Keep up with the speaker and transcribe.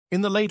In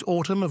the late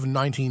autumn of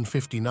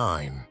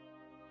 1959,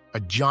 a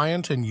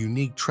giant and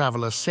unique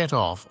traveler set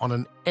off on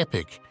an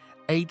epic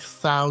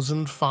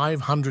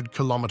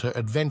 8,500-kilometer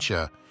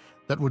adventure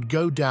that would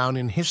go down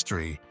in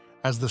history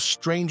as the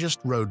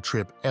strangest road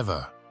trip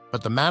ever.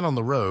 But the man on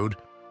the road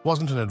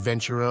wasn't an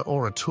adventurer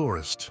or a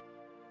tourist.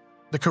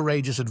 The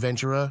courageous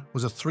adventurer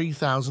was a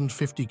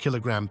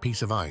 3,050-kilogram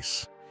piece of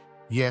ice.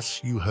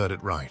 Yes, you heard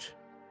it right.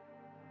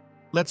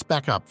 Let's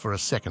back up for a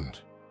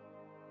second.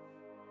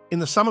 In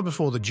the summer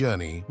before the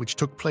journey, which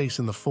took place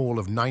in the fall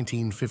of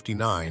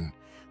 1959,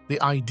 the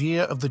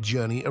idea of the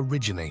journey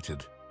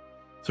originated.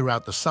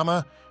 Throughout the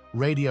summer,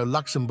 Radio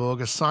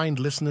Luxembourg assigned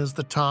listeners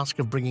the task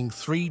of bringing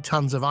 3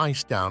 tons of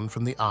ice down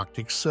from the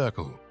Arctic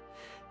Circle.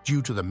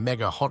 Due to the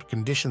mega-hot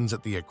conditions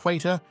at the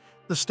equator,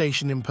 the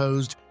station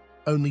imposed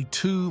only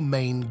 2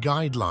 main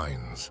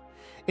guidelines.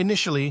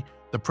 Initially,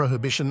 the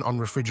prohibition on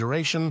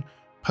refrigeration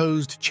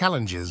posed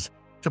challenges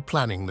to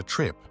planning the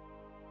trip.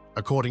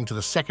 According to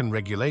the second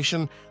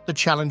regulation, the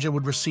challenger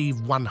would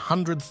receive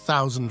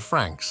 100,000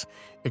 francs,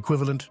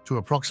 equivalent to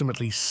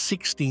approximately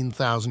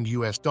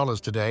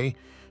 $16,000 today,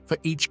 for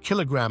each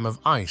kilogram of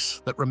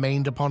ice that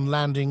remained upon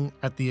landing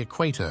at the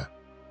equator.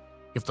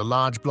 If the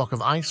large block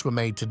of ice were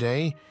made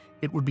today,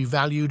 it would be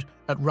valued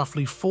at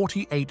roughly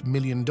 $48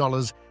 million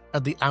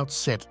at the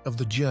outset of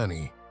the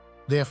journey.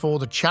 Therefore,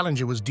 the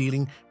challenger was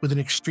dealing with an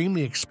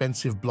extremely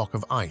expensive block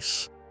of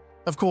ice.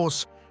 Of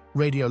course,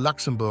 Radio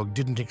Luxembourg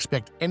didn't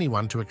expect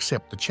anyone to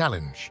accept the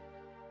challenge.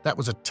 That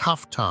was a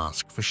tough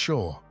task for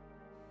sure.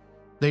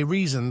 They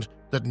reasoned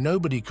that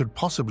nobody could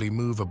possibly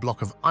move a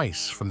block of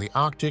ice from the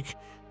Arctic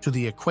to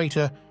the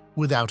equator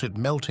without it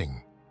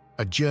melting,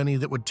 a journey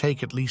that would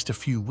take at least a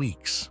few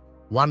weeks.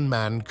 One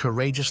man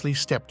courageously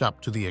stepped up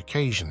to the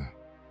occasion.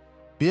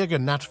 Birger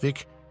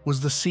Natvik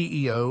was the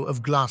CEO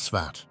of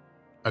Glasvat,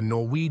 a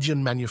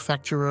Norwegian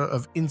manufacturer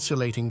of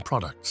insulating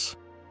products.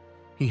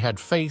 He had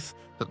faith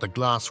that the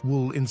glass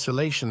wool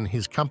insulation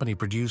his company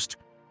produced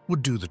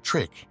would do the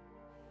trick.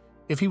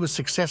 If he was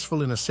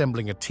successful in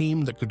assembling a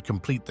team that could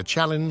complete the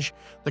challenge,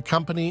 the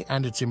company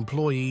and its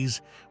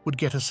employees would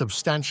get a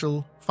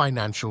substantial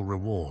financial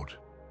reward.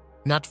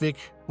 Natvik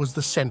was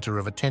the center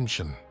of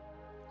attention.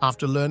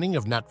 After learning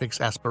of Natvik's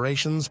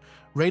aspirations,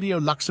 Radio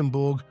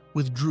Luxembourg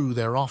withdrew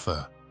their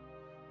offer.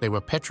 They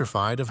were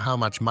petrified of how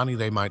much money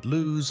they might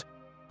lose,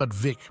 but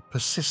Vic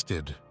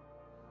persisted.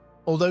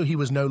 Although he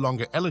was no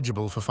longer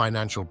eligible for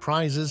financial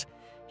prizes,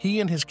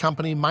 he and his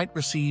company might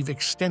receive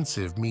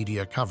extensive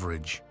media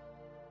coverage.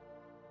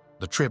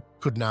 The trip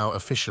could now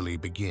officially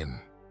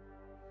begin.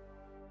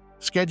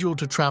 Scheduled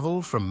to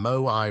travel from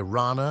Mo i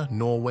Rana,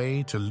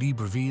 Norway, to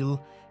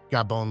Libreville,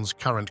 Gabon's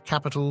current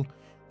capital,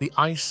 the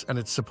ice and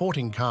its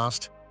supporting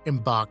cast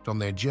embarked on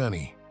their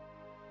journey.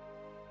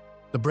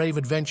 The brave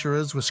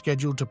adventurers were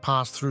scheduled to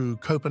pass through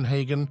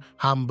Copenhagen,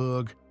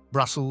 Hamburg,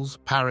 Brussels,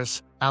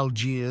 Paris,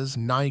 Algiers,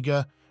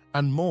 Niger,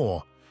 and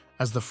more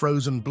as the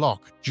frozen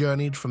bloc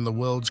journeyed from the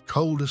world's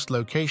coldest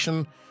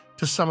location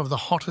to some of the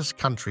hottest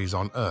countries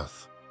on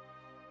Earth.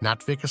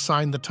 Natvik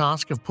assigned the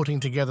task of putting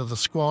together the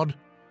squad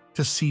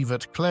to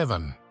Sivert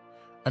Kleven,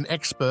 an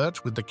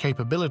expert with the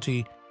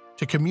capability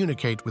to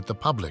communicate with the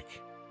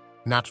public.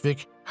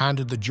 Natvik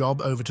handed the job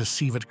over to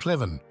Sivert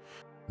Kleven.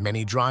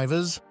 Many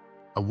drivers,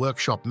 a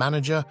workshop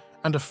manager,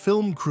 and a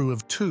film crew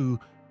of 2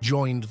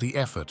 joined the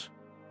effort.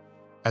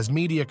 As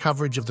media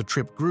coverage of the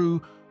trip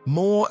grew,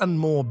 more and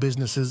more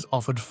businesses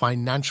offered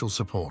financial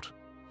support.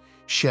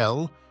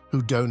 Shell,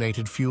 who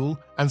donated fuel,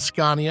 and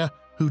Scania,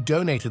 who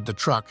donated the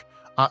truck,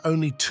 are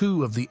only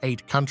 2 of the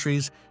 8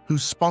 countries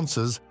whose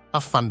sponsors are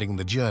funding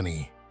the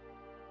journey.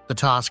 The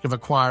task of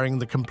acquiring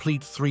the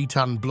complete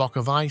 3-ton block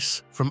of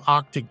ice from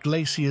Arctic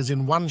glaciers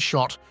in one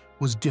shot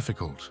was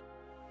difficult.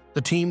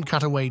 The team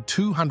cut away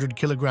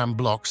 200-kilogram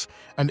blocks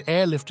and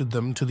airlifted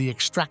them to the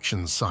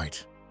extraction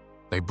site.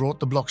 They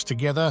brought the blocks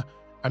together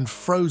and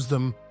froze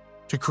them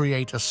to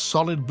create a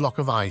solid block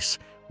of ice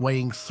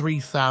weighing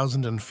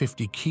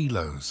 3,050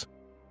 kilos.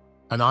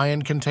 An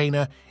iron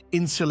container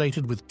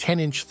insulated with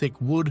 10-inch thick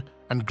wood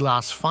and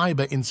glass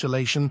fiber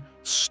insulation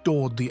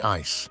stored the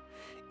ice.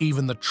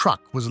 Even the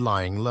truck was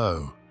lying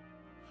low.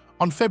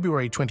 On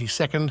February 22,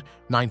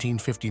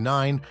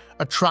 1959,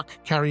 a truck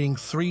carrying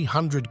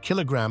 300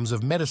 kilograms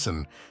of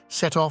medicine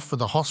set off for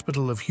the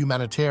Hospital of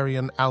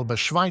Humanitarian Alba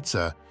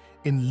Schweitzer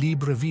in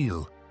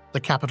Libreville, the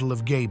capital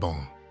of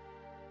Gabon.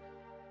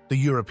 The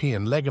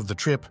European leg of the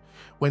trip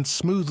went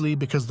smoothly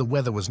because the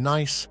weather was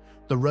nice,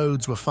 the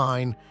roads were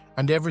fine,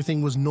 and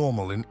everything was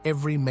normal in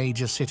every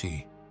major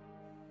city.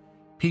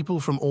 People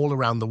from all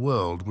around the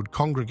world would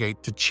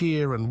congregate to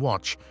cheer and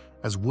watch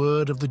as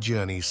word of the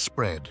journey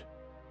spread.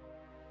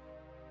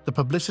 The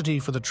publicity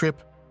for the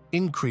trip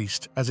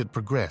increased as it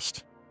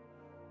progressed.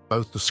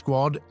 Both the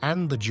squad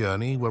and the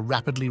journey were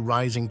rapidly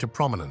rising to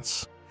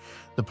prominence.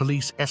 The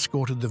police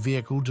escorted the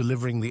vehicle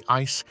delivering the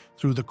ice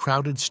through the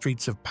crowded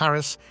streets of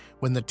Paris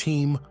when the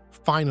team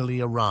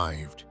finally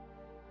arrived.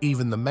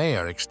 Even the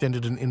mayor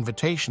extended an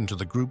invitation to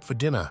the group for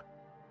dinner.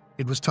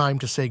 It was time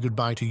to say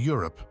goodbye to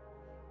Europe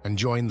and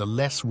join the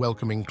less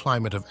welcoming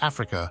climate of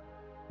Africa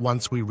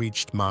once we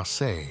reached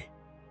Marseille.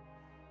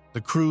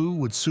 The crew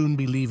would soon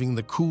be leaving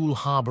the cool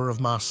harbor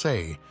of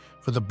Marseille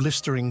for the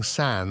blistering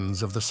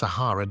sands of the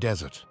Sahara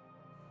Desert.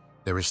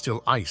 There is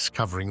still ice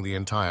covering the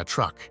entire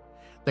truck.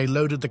 They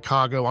loaded the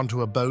cargo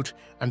onto a boat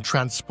and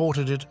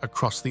transported it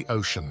across the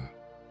ocean.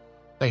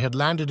 They had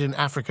landed in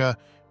Africa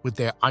with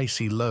their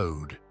icy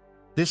load.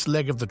 This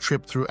leg of the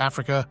trip through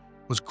Africa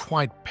was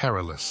quite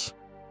perilous.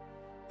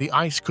 The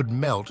ice could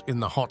melt in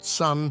the hot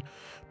sun,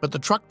 but the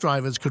truck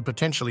drivers could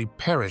potentially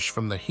perish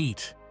from the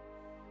heat.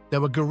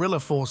 There were guerrilla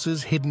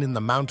forces hidden in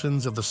the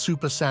mountains of the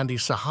super sandy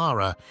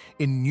Sahara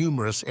in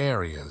numerous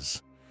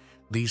areas.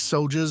 These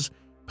soldiers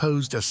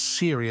posed a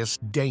serious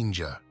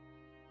danger.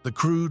 The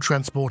crew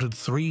transported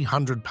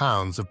 300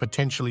 pounds of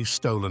potentially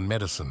stolen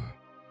medicine.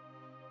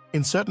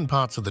 In certain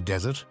parts of the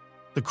desert,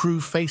 the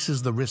crew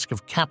faces the risk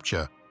of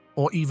capture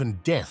or even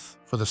death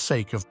for the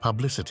sake of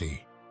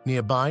publicity.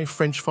 Nearby,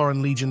 French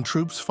Foreign Legion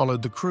troops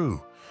followed the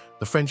crew.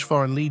 The French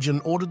Foreign Legion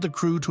ordered the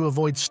crew to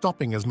avoid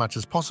stopping as much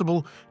as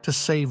possible to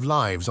save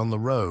lives on the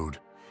road.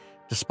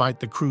 Despite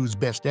the crew's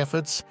best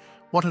efforts,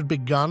 what had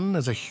begun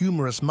as a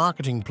humorous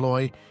marketing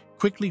ploy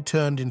quickly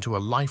turned into a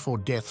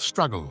life-or-death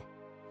struggle.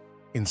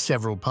 In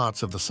several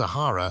parts of the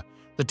Sahara,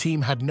 the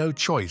team had no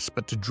choice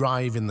but to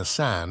drive in the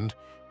sand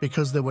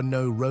because there were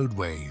no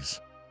roadways.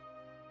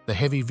 The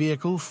heavy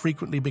vehicle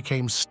frequently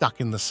became stuck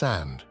in the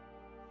sand.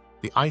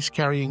 The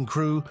ice-carrying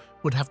crew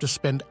would have to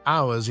spend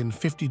hours in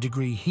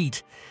 50-degree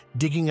heat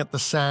digging at the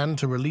sand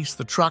to release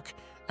the truck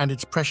and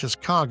its precious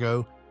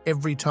cargo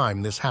every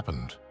time this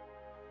happened.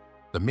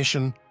 The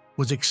mission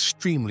was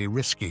extremely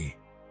risky.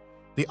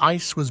 The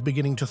ice was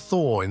beginning to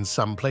thaw in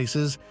some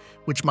places,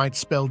 which might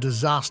spell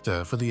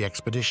disaster for the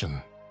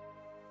expedition.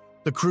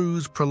 The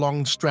crew's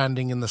prolonged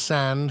stranding in the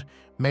sand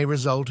may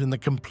result in the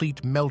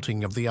complete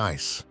melting of the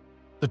ice.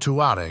 The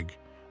Tuareg,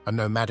 a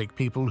nomadic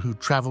people who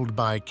traveled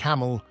by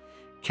camel,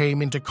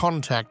 came into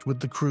contact with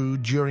the crew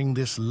during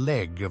this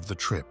leg of the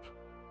trip.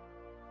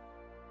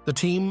 The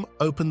team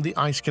opened the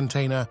ice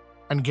container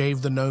and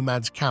gave the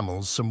nomads'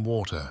 camels some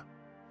water.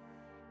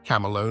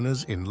 Camel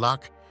owners, in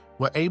luck,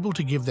 were able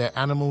to give their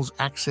animals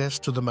access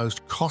to the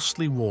most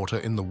costly water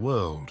in the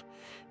world,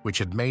 which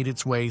had made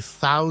its way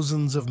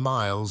thousands of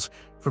miles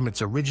from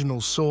its original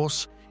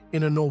source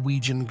in a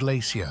Norwegian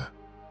glacier.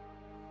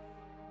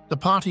 The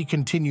party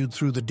continued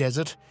through the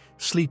desert,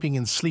 sleeping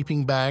in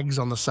sleeping bags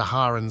on the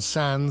Saharan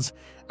sands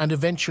and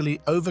eventually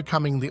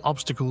overcoming the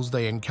obstacles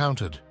they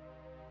encountered.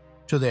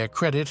 To their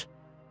credit,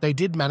 they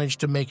did manage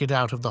to make it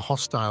out of the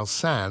hostile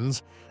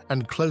sands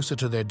and closer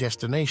to their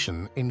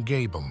destination in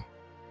Gabon.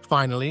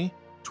 Finally,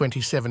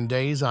 27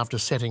 days after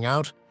setting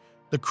out,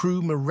 the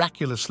crew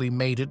miraculously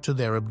made it to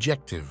their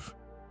objective.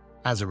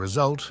 As a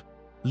result,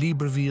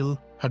 Libreville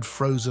had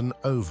frozen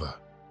over.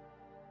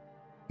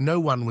 No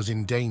one was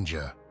in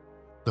danger.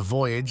 The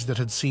voyage that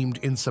had seemed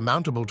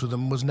insurmountable to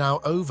them was now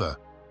over.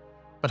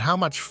 But how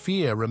much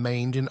fear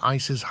remained in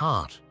Ice's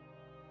heart?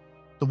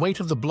 The weight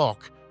of the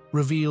block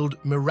revealed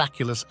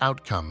miraculous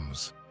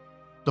outcomes.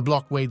 The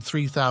block weighed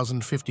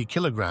 3,050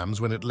 kilograms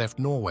when it left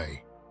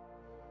Norway.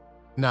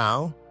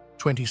 Now,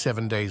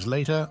 27 days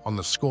later, on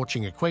the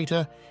scorching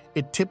equator,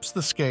 it tips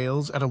the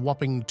scales at a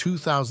whopping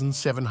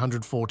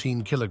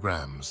 2,714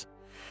 kilograms.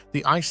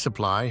 The ice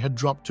supply had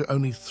dropped to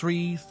only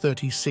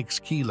 336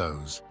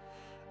 kilos.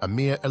 A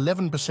mere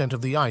 11%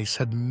 of the ice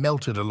had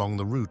melted along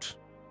the route.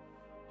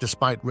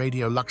 Despite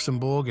Radio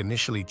Luxembourg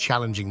initially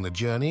challenging the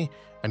journey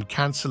and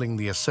cancelling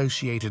the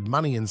associated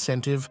money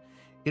incentive,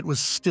 it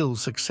was still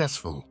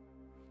successful.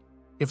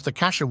 If the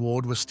cash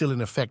award was still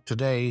in effect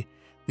today,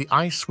 the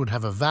ice would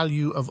have a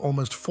value of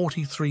almost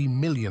 $43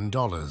 million.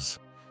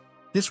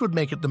 This would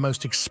make it the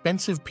most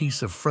expensive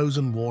piece of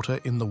frozen water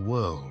in the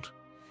world.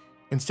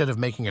 Instead of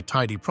making a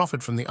tidy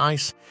profit from the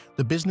ice,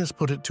 the business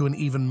put it to an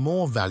even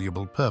more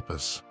valuable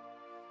purpose.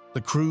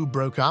 The crew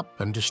broke up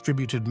and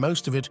distributed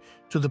most of it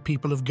to the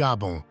people of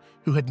Gabon,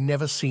 who had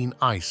never seen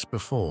ice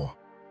before.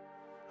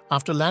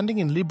 After landing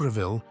in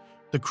Libreville,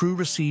 the crew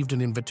received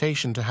an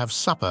invitation to have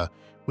supper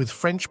with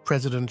French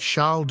President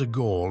Charles de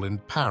Gaulle in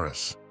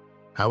Paris.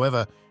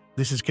 However,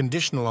 this is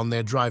conditional on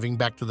their driving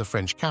back to the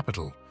French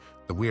capital.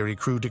 The weary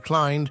crew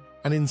declined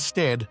and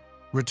instead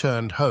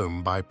returned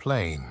home by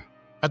plane.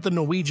 At the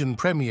Norwegian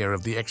premiere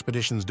of the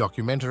expedition's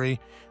documentary,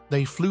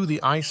 they flew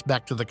the ice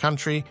back to the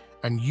country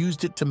and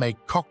used it to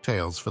make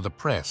cocktails for the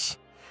press.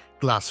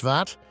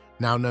 Glasvat,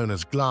 now known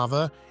as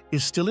Glava,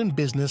 is still in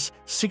business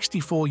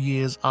 64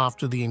 years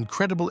after the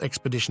incredible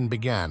expedition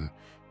began,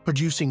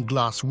 producing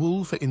glass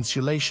wool for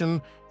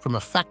insulation from a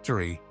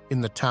factory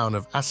in the town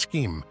of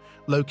Askim,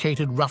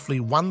 located roughly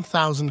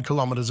 1,000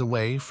 kilometers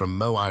away from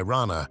Mo i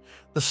Rana,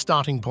 the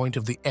starting point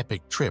of the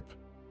epic trip.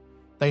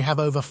 They have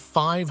over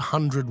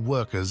 500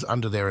 workers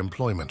under their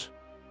employment.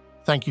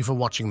 Thank you for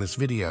watching this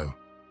video.